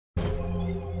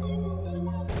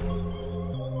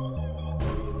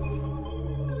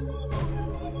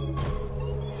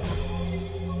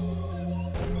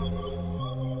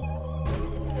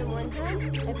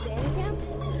You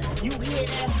hear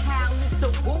that howl, it's the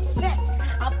whoop back.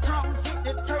 I pause hit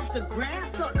the turf, the grass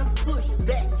start to push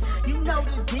back. You know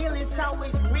the deal, it's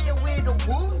always real where the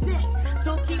wolves at.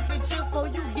 So keep it chill before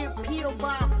you get peeled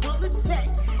by a full attack.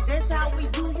 That's how we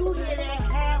do, you hear that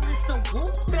howl, it's the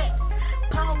whoop back.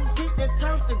 Pause hit the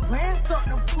turf, the grass start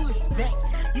to push back.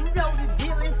 You know the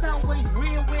deal, it's always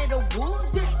real where the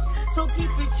wolves at. So keep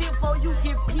it chill before you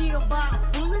get peeled by a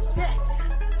full attack.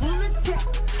 Full attack.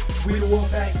 We the wolf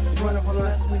pack, run up on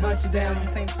us, we hunt you down.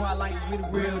 This ain't twilight, we the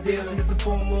real deal. It's the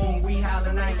full moon, we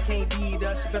hollin' night, can't beat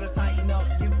us. You better tighten up,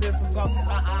 you pistols off in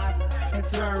our eyes and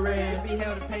turn red. Be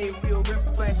held to pay, we'll rip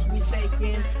the flesh, we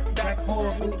shaking back and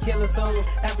forth when the killer's on.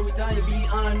 After we done, you be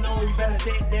unknown. You better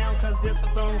sit down, cause this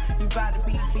a throne. You bout to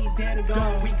be dead and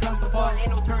gone. We come so far, ain't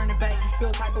no turning back. You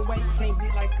feel type of way, you can't be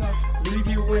like us. Leave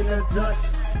you in the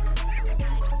dust.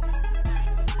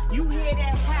 You hear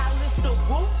that howl, it's the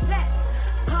wolf pack.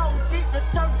 Pose it, the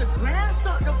turf, the ground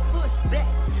start to push back.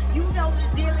 You know the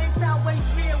deal, it's always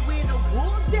real where the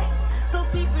wolves at. So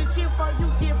keep it chill before you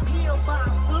get peeled by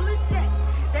a full attack.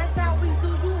 That's how we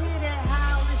do, you hear that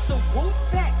howl, it's the wolf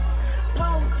pack.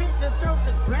 Pose it, the turf,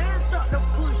 the ground start to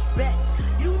push back.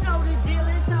 You know the deal,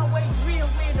 it's always real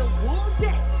where the wolves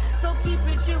at. So keep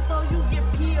it chill before you get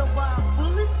peeled by a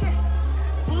full attack.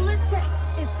 Full attack.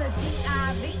 It's the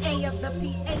G-I-V-A of the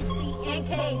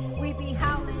P-A-C-N-K. We be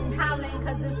howling,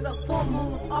 cause it's a full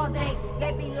moon all day.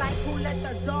 They be like, who let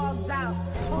the dogs out?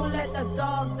 Who let the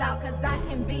dogs out? Cause I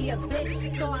can be a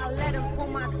bitch, so I let them pull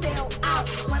my tail out.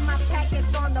 When my pack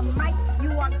is on the mic,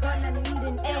 you are gonna need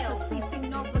an L.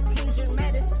 ccnovacaine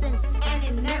medicine, and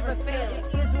it never fails.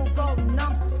 Ears will go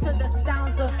numb to the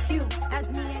sounds of Q. As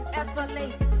me and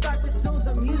F.L.A. start to do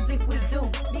the music we do.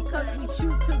 Because we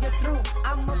chew till you're through.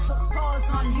 I'ma put pause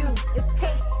on you. It's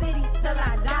Cape City till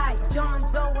I die. John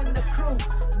Doe and the crew.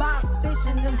 Bob Fish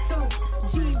and them too.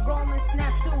 G Roman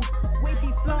Snap too. We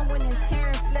be flowing and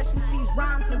tearing flesh with these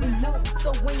rhymes and we know.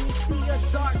 So when you see a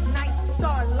dark night,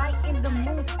 starlight in the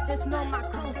moon, just know my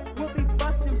crew will be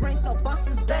busting brains, so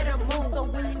busters better move. So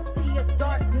when you see a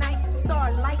dark night,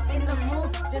 starlight in the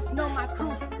moon, just know my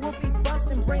crew will be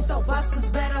busting brains, so busters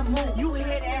better move. You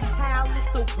hear that howl,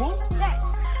 it's the wolf pack.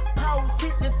 Pose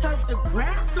hit the turf, the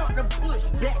ground start to push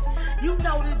back. You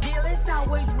know the deal, it's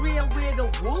always real where the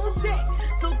wolves at.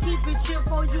 So keep it chill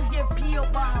before you get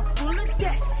peeled by a full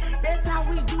attack. That's how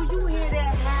we do, you hear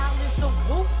that howl, it's the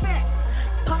wolf pack.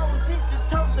 Pose hit the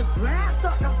turf, the ground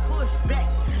start to push back.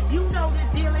 You know the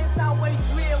deal, it's always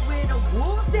real where the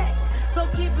wolves at. So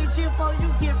keep it chill before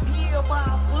you get peeled by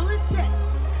a full attack.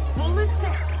 Full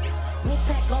attack. Wolf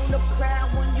pack on the crowd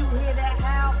when you hear that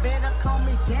howl, better calm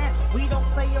it down. We don't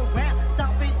play around, stop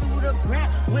it through the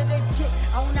ground. With a chick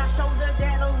on our shoulder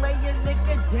that'll lay your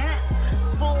liquor down.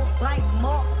 Full bite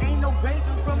marks, ain't no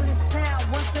racing from this town.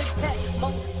 Once attack,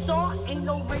 most start, ain't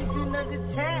no racing of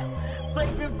the town.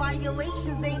 Flagrant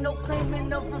violations, ain't no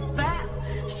claiming of a foul.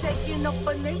 Shaking up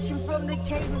a nation from the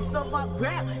cadence of our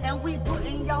grab. And we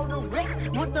putting y'all to rest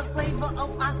with the flavor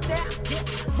of our style.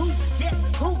 Guess who,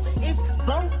 it's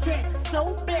voqab,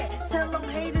 so bad. Tell them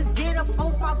haters get up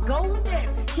off my gold ass.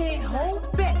 Can't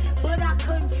hold back, but I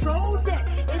control that.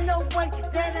 In a way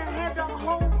that I had the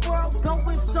whole world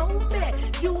going so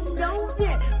bad. You know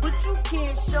that, but you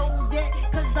can't show that.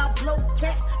 Cause I blow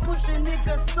cats, push a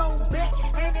nigga so back.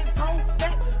 And it's whole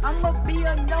back, I'ma be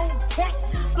a known cat.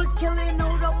 For killing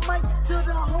on the mic to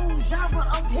the whole genre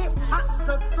of hip hop's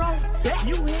a throwback.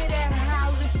 You hear that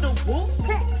howl, it's the wolf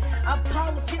pack. I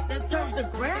pause hit the turf, the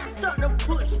ground start to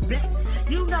push back.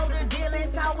 You know the deal,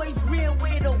 it's always real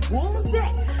where the wolves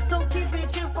at. So keep it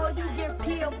chill before you get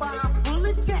peeled by a full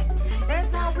attack.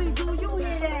 That's how we do, you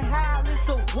hear that howl, it's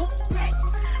the wolf pack.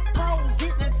 Pose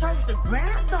hit the turf, the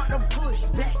ground start to push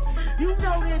back. You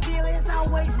know the deal, it's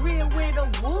always real where the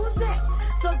wolves at.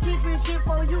 So keep it chill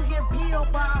before you get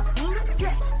peeled by a full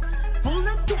attack.